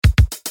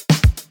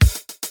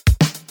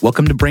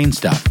Welcome to Brain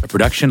Stuff, a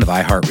production of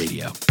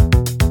iHeartRadio.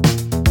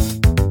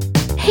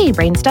 Hey,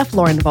 Brain Stuff,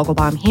 Lauren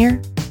Vogelbaum here.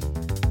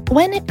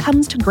 When it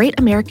comes to great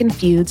American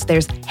feuds,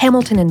 there's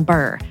Hamilton and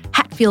Burr,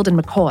 Hatfield and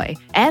McCoy,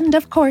 and,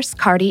 of course,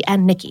 Cardi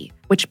and Nikki,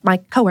 which my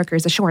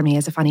coworkers assure me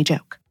is a funny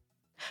joke.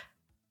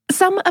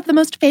 Some of the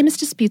most famous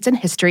disputes in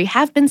history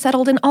have been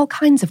settled in all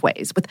kinds of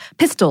ways, with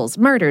pistols,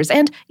 murders,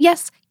 and,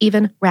 yes,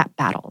 even rap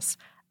battles.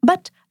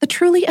 But the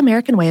truly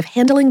American way of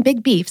handling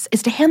big beefs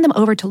is to hand them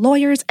over to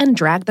lawyers and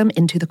drag them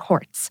into the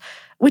courts,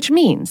 which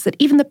means that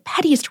even the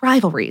pettiest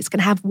rivalries can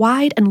have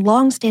wide and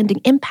long-standing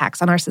impacts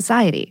on our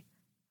society.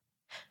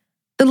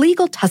 The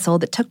legal tussle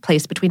that took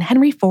place between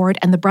Henry Ford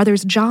and the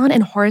brothers John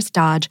and Horace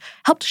Dodge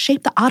helped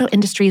shape the auto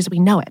industry as we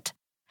know it.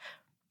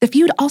 The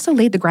feud also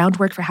laid the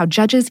groundwork for how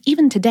judges,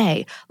 even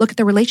today, look at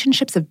the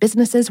relationships of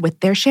businesses with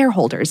their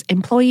shareholders,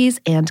 employees,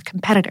 and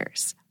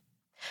competitors.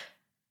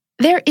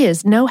 There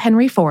is no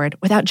Henry Ford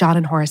without John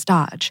and Horace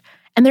Dodge,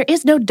 and there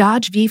is no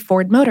Dodge v.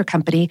 Ford Motor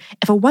Company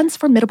if a once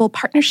formidable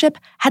partnership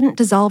hadn't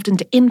dissolved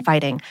into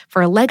infighting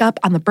for a leg up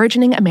on the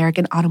burgeoning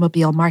American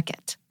automobile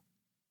market.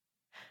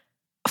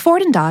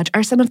 Ford and Dodge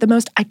are some of the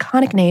most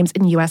iconic names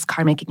in U.S.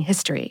 carmaking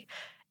history.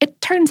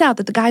 It turns out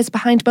that the guys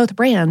behind both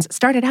brands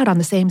started out on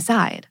the same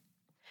side.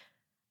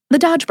 The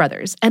Dodge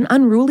brothers, an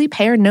unruly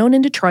pair known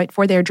in Detroit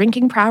for their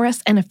drinking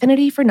prowess and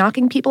affinity for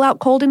knocking people out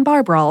cold in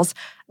bar brawls,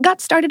 got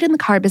started in the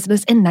car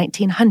business in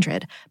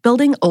 1900,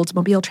 building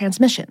Oldsmobile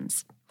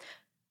transmissions.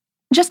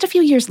 Just a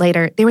few years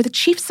later, they were the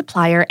chief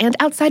supplier and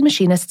outside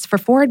machinists for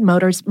Ford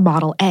Motor's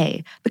Model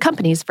A, the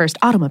company's first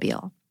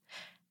automobile.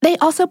 They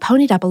also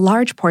ponied up a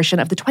large portion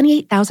of the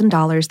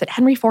 $28,000 that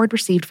Henry Ford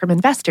received from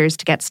investors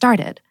to get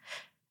started.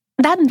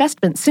 That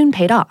investment soon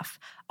paid off.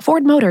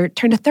 Ford Motor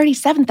turned a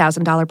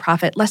 $37,000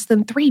 profit less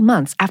than 3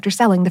 months after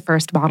selling the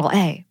first Model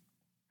A.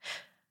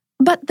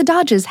 But the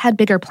Dodges had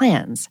bigger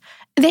plans.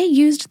 They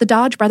used the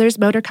Dodge Brothers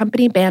Motor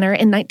Company banner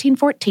in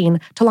 1914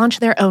 to launch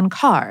their own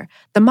car,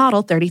 the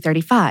Model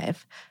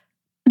 3035.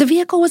 The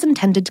vehicle was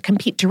intended to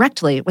compete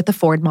directly with the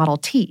Ford Model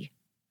T.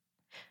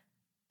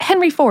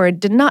 Henry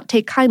Ford did not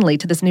take kindly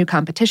to this new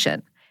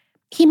competition.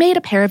 He made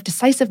a pair of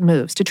decisive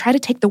moves to try to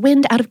take the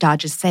wind out of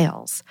Dodge's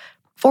sails.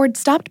 Ford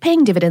stopped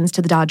paying dividends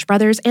to the Dodge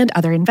brothers and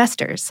other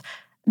investors.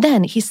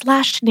 Then he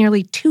slashed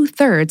nearly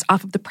 2/3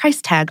 off of the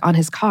price tag on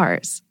his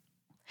cars.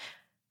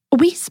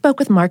 We spoke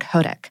with Mark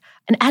Hodak,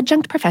 an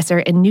adjunct professor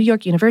in New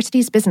York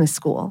University's business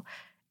school.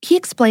 He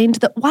explained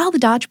that while the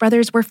Dodge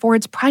brothers were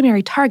Ford's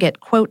primary target,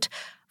 quote,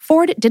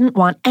 Ford didn't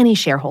want any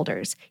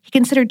shareholders. He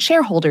considered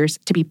shareholders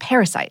to be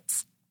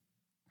parasites.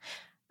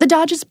 The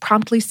Dodges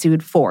promptly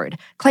sued Ford,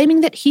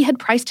 claiming that he had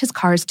priced his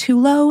cars too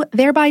low,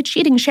 thereby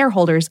cheating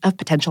shareholders of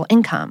potential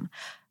income.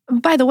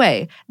 By the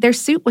way, their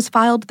suit was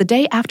filed the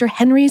day after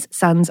Henry's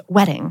son's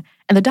wedding,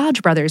 and the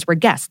Dodge brothers were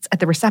guests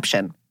at the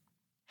reception.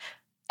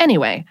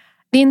 Anyway,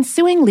 the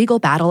ensuing legal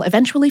battle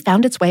eventually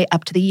found its way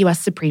up to the U.S.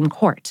 Supreme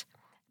Court.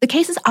 The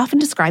case is often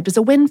described as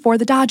a win for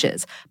the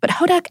Dodges, but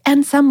Hodak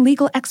and some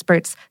legal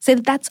experts say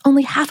that that's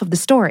only half of the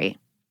story.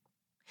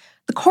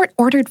 The court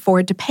ordered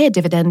Ford to pay a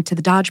dividend to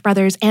the Dodge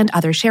brothers and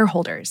other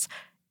shareholders.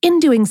 In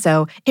doing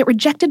so, it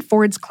rejected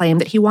Ford's claim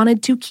that he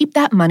wanted to keep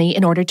that money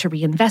in order to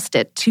reinvest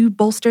it to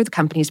bolster the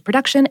company's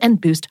production and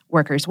boost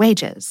workers'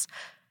 wages.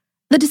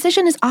 The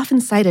decision is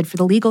often cited for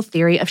the legal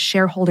theory of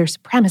shareholder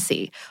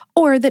supremacy,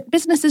 or that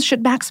businesses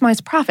should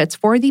maximize profits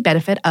for the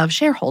benefit of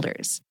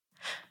shareholders.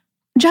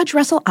 Judge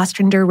Russell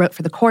Ostrander wrote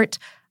for the court,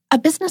 "A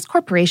business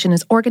corporation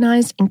is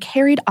organized and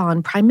carried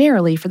on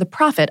primarily for the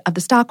profit of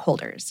the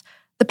stockholders.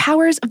 The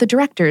powers of the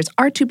directors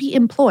are to be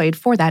employed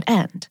for that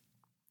end."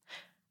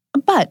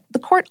 But the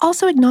court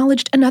also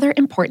acknowledged another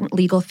important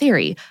legal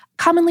theory,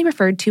 commonly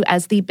referred to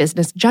as the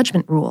business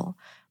judgment rule.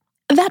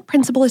 That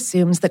principle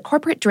assumes that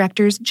corporate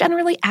directors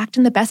generally act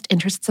in the best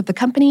interests of the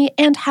company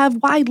and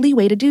have wide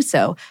leeway to do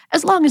so,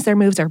 as long as their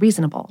moves are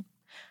reasonable.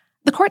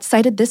 The court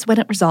cited this when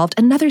it resolved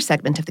another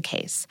segment of the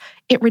case.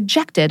 It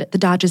rejected the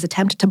Dodge's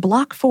attempt to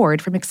block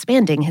Ford from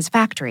expanding his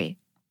factory.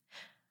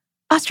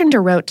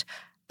 Ostrander wrote,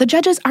 "The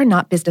judges are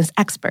not business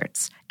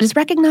experts. It is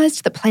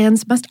recognized that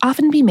plans must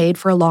often be made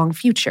for a long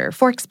future,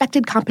 for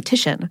expected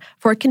competition,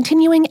 for a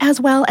continuing as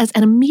well as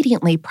an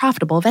immediately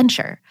profitable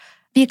venture.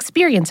 The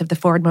experience of the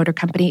Ford Motor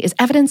Company is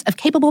evidence of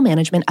capable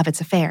management of its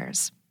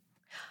affairs."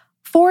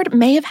 Ford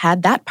may have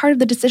had that part of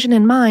the decision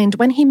in mind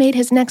when he made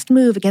his next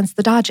move against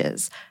the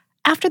Dodges.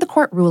 After the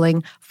court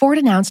ruling, Ford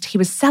announced he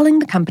was selling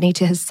the company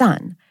to his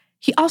son.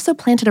 He also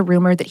planted a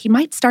rumor that he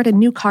might start a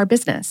new car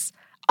business.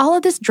 All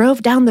of this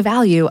drove down the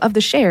value of the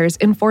shares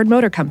in Ford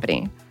Motor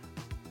Company.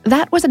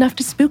 That was enough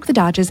to spook the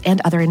Dodges and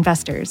other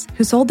investors,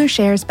 who sold their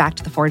shares back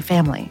to the Ford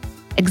family.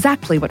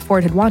 Exactly what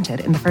Ford had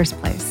wanted in the first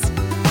place.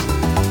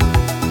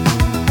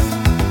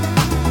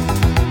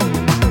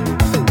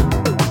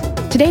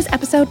 Today's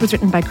episode was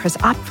written by Chris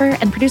Opfer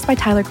and produced by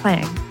Tyler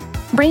Klang.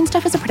 Brain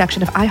Stuff is a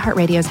production of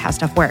iHeartRadio's How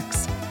Stuff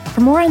Works.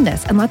 For more on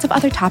this and lots of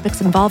other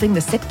topics involving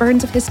the sick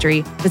burns of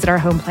history, visit our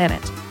home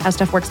planet,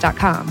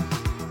 howstuffworks.com.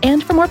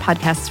 And for more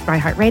podcasts from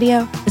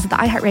iHeartRadio, visit the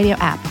iHeartRadio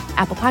app,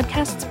 Apple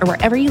Podcasts, or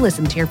wherever you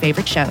listen to your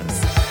favorite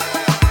shows.